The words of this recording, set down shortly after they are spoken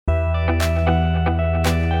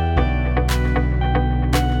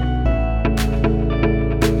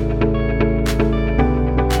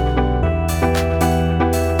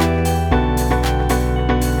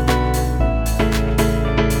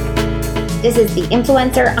This is the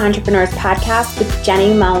Influencer Entrepreneurs Podcast with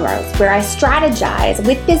Jenny Melrose, where I strategize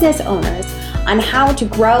with business owners on how to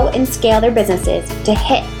grow and scale their businesses to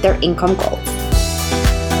hit their income goals.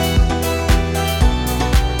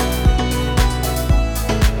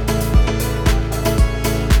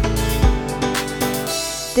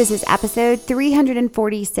 This is episode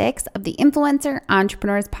 346 of the Influencer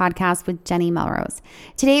Entrepreneurs Podcast with Jenny Melrose.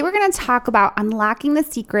 Today, we're going to talk about unlocking the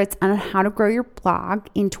secrets on how to grow your blog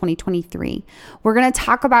in 2023. We're going to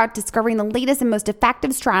talk about discovering the latest and most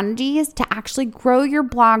effective strategies to actually grow your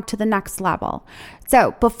blog to the next level.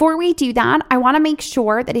 So before we do that, I want to make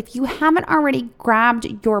sure that if you haven't already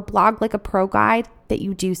grabbed your Blog Like a Pro guide, that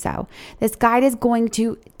you do so. This guide is going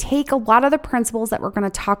to take a lot of the principles that we're going to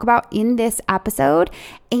talk about in this episode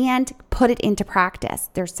and put it into practice.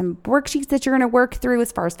 There's some worksheets that you're going to work through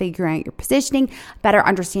as far as figuring out your positioning, better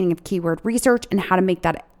understanding of keyword research, and how to make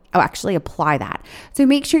that actually apply that. So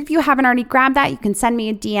make sure if you haven't already grabbed that, you can send me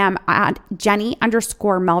a DM at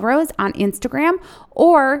Jenny_Melrose on Instagram,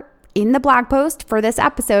 or in the blog post for this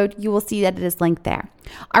episode, you will see that it is linked there.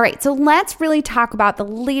 All right, so let's really talk about the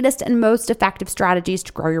latest and most effective strategies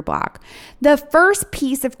to grow your blog. The first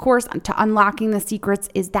piece, of course, to unlocking the secrets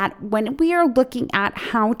is that when we are looking at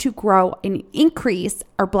how to grow and increase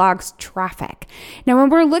our blog's traffic. Now, when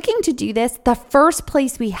we're looking to do this, the first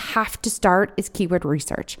place we have to start is keyword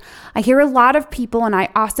research. I hear a lot of people, and I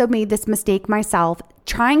also made this mistake myself,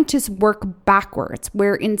 trying to work backwards,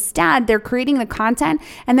 where instead they're creating the content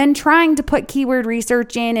and then trying to put keyword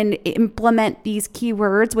research in and implement these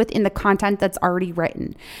keywords within the content that's already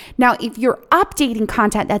written. Now, if you're updating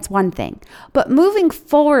content, that's one thing, but moving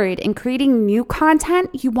forward and creating new content,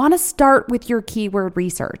 you want to start with your keyword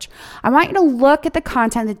research. I want you to look at the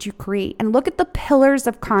content that you create and look at the pillars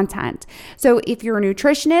of content. So if you're a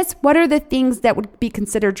nutritionist, what are the things that would be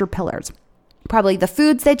considered your pillars? Probably the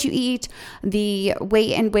foods that you eat, the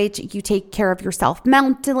way in which you take care of yourself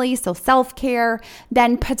mentally, so self-care,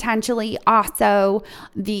 then potentially also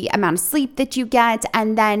the amount of sleep that you get,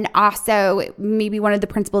 and then also maybe one of the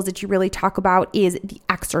principles that you really talk about is the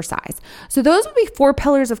exercise. So those would be 4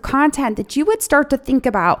 pillars of content that you would start to think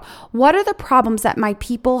about. What are the problems that my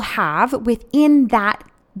people have within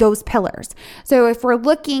those pillars? So if we're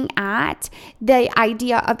looking at the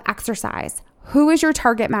idea of exercise, who is your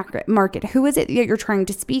target market? Who is it that you're trying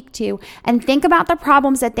to speak to? And think about the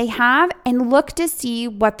problems that they have and look to see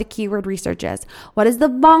what the keyword research is. What is the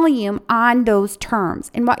volume on those terms?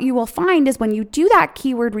 And what you will find is when you do that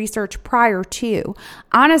keyword research prior to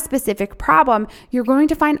on a specific problem, you're going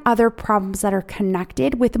to find other problems that are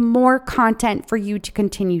connected with more content for you to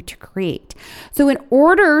continue to create. So in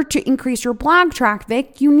order to increase your blog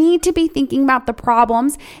traffic, you need to be thinking about the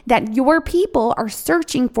problems that your people are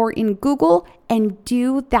searching for in Google and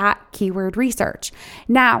do that keyword research.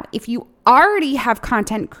 Now, if you already have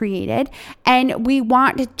content created and we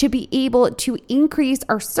want to be able to increase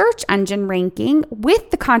our search engine ranking with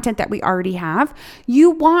the content that we already have,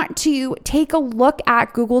 you want to take a look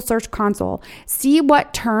at Google Search Console, see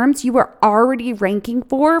what terms you are already ranking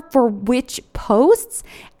for which posts,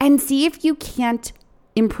 and see if you can't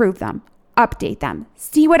improve them. Update them.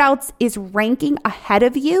 See what else is ranking ahead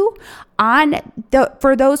of you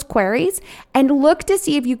for those queries, and look to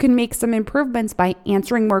see if you can make some improvements by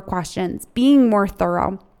answering more questions, being more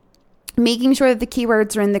thorough, making sure that the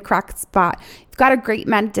keywords are in the correct spot. You've got a great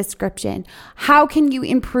meta description. How can you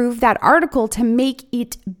improve that article to make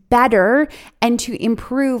it better and to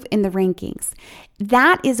improve in the rankings?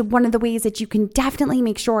 That is one of the ways that you can definitely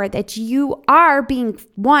make sure that you are being,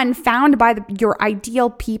 one, found by your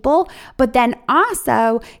ideal people, but then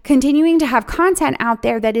also continuing to have content out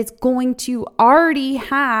there that is going to already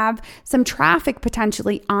have some traffic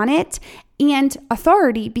potentially on it and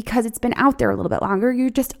authority because it's been out there a little bit longer.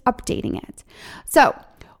 You're just updating it. So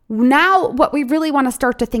now what we really want to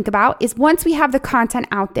start to think about is once we have the content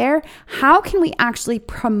out there, how can we actually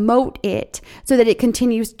promote it so that it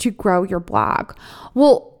continues to grow your blog?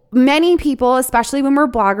 Well, many people, especially when we're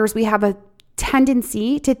bloggers, we have a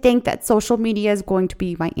tendency to think that social media is going to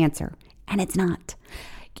be my answer, and it's not.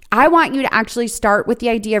 I want you to actually start with the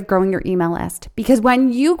idea of growing your email list, because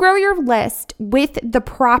when you grow your list with the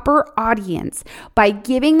proper audience by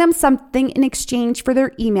giving them something in exchange for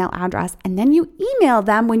their email address, and then you email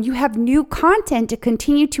them when you have new content to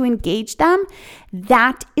continue to engage them,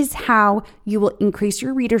 that is how you will increase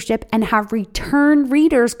your readership and have return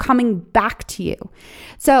readers coming back to you.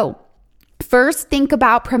 So first, think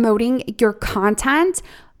about promoting your content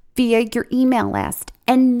via your email list.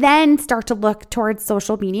 and then start to look towards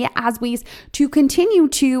social media as ways to continue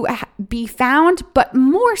to be found. But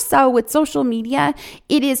more so with social media,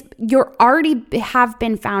 it is you're already have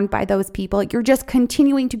been found by those people. You're just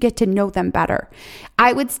continuing to get to know them better.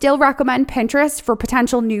 I would still recommend Pinterest for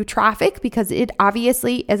potential new traffic because it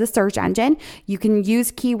obviously is a search engine. You can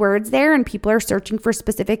use keywords there and people are searching for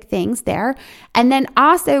specific things there. And then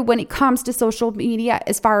also when it comes to social media,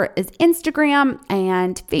 as far as Instagram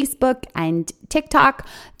and Facebook and TikTok,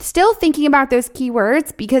 still thinking about those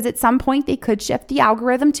keywords because at some point they could shift the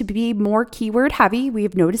algorithm to be more keyword heavy. We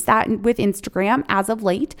have noticed that with Instagram as of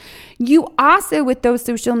late. You also, with those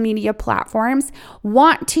social media platforms,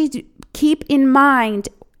 want to keep in mind,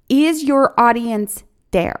 is your audience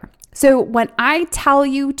there? So when I tell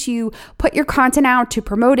you to put your content out, to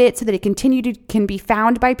promote it so that it can be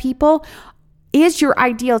found by people, is your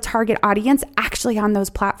ideal target audience actually on those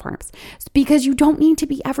platforms? It's because you don't need to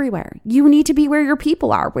be everywhere. You need to be where your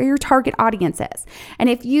people are, where your target audience is. And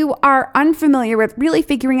if you are unfamiliar with really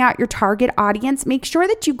figuring out your target audience, make sure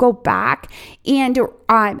that you go back and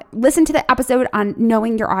listen to the episode on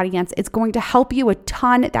knowing your audience. It's going to help you a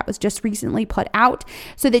ton. That was just recently put out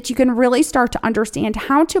so that you can really start to understand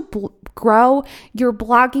how to grow your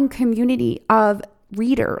blogging community of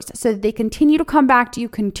readers so that they continue to come back to you,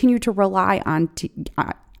 continue to rely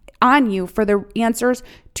on you for the answers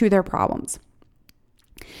to their problems.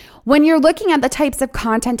 When you're looking at the types of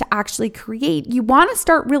content to actually create, you want to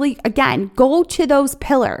start really, again, go to those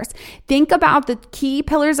pillars. Think about the key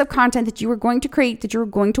pillars of content that you are going to create, that you're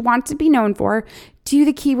going to want to be known for. Do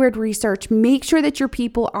the keyword research. Make sure that your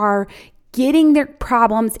people are getting their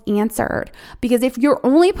problems answered. Because if you're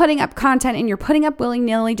only putting up content and you're putting up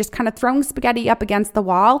willy-nilly, just kind of throwing spaghetti up against the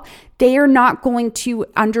wall, they are not going to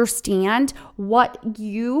understand what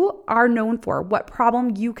you are known for, what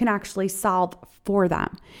problem you can actually solve for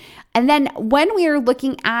them. And then when we are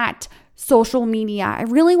looking at social media, I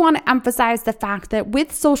really want to emphasize the fact that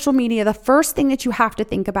with social media, the first thing that you have to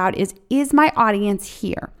think about is my audience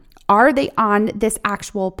here? Are they on this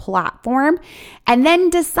actual platform? And then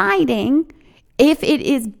deciding if it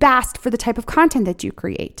is best for the type of content that you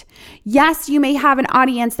create. Yes, you may have an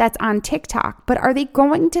audience that's on TikTok, but are they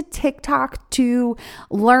going to TikTok to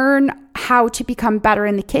learn how to become better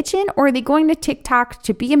in the kitchen? Or are they going to TikTok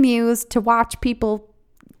to be amused, to watch people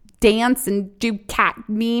dance and do cat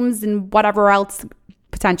memes and whatever else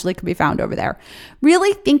potentially could be found over there?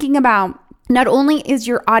 Really thinking about not only is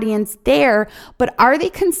your audience there, but are they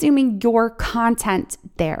consuming your content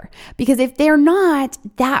there? Because if they're not,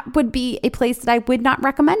 that would be a place that I would not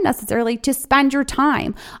recommend necessarily to spend your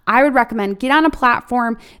time. I would recommend get on a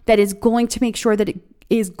platform that is going to make sure that it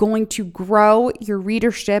is going to grow your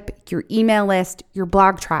readership, your email list, your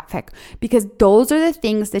blog traffic, because those are the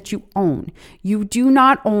things that you own. You do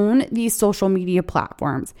not own these social media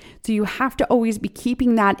platforms. So you have to always be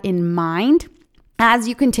keeping that in mind as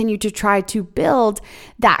you continue to try to build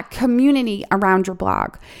that community around your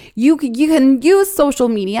blog. You can use social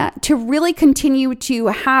media to really continue to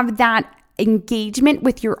have that engagement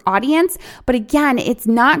with your audience. But again, it's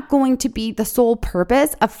not going to be the sole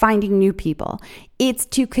purpose of finding new people. It's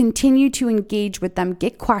to continue to engage with them,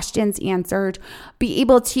 get questions answered, be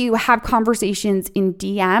able to have conversations in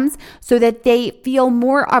DMs so that they feel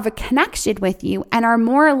more of a connection with you and are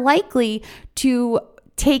more likely to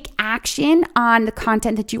take action on the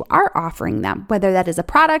content that you are offering them, whether that is a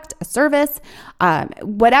product, a service,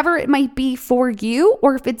 whatever it might be for you,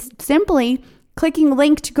 or if it's simply clicking a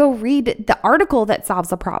link to go read the article that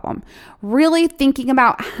solves a problem. Really thinking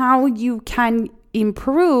about how you can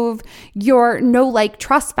improve your know, like,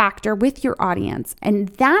 trust factor with your audience. And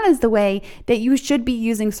that is the way that you should be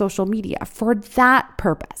using social media, for that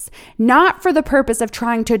purpose. Not for the purpose of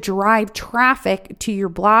trying to drive traffic to your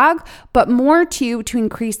blog, but more to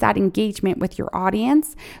increase that engagement with your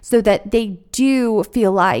audience so that they do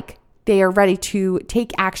feel like they are ready to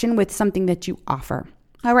take action with something that you offer.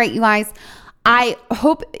 All right, you guys. I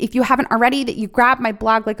hope, if you haven't already, that you grab my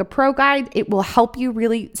Blog Like a Pro guide. It will help you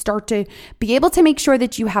really start to be able to make sure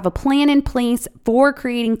that you have a plan in place for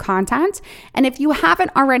creating content. And if you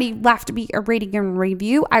haven't already left me a rating and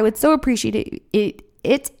review, I would so appreciate it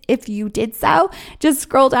if you did so. Just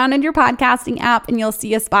scroll down in your podcasting app and you'll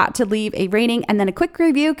see a spot to leave a rating, and then a quick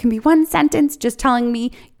review can be one sentence just telling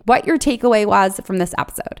me what your takeaway was from this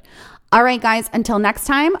episode. All right, guys, until next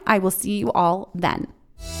time, I will see you all then.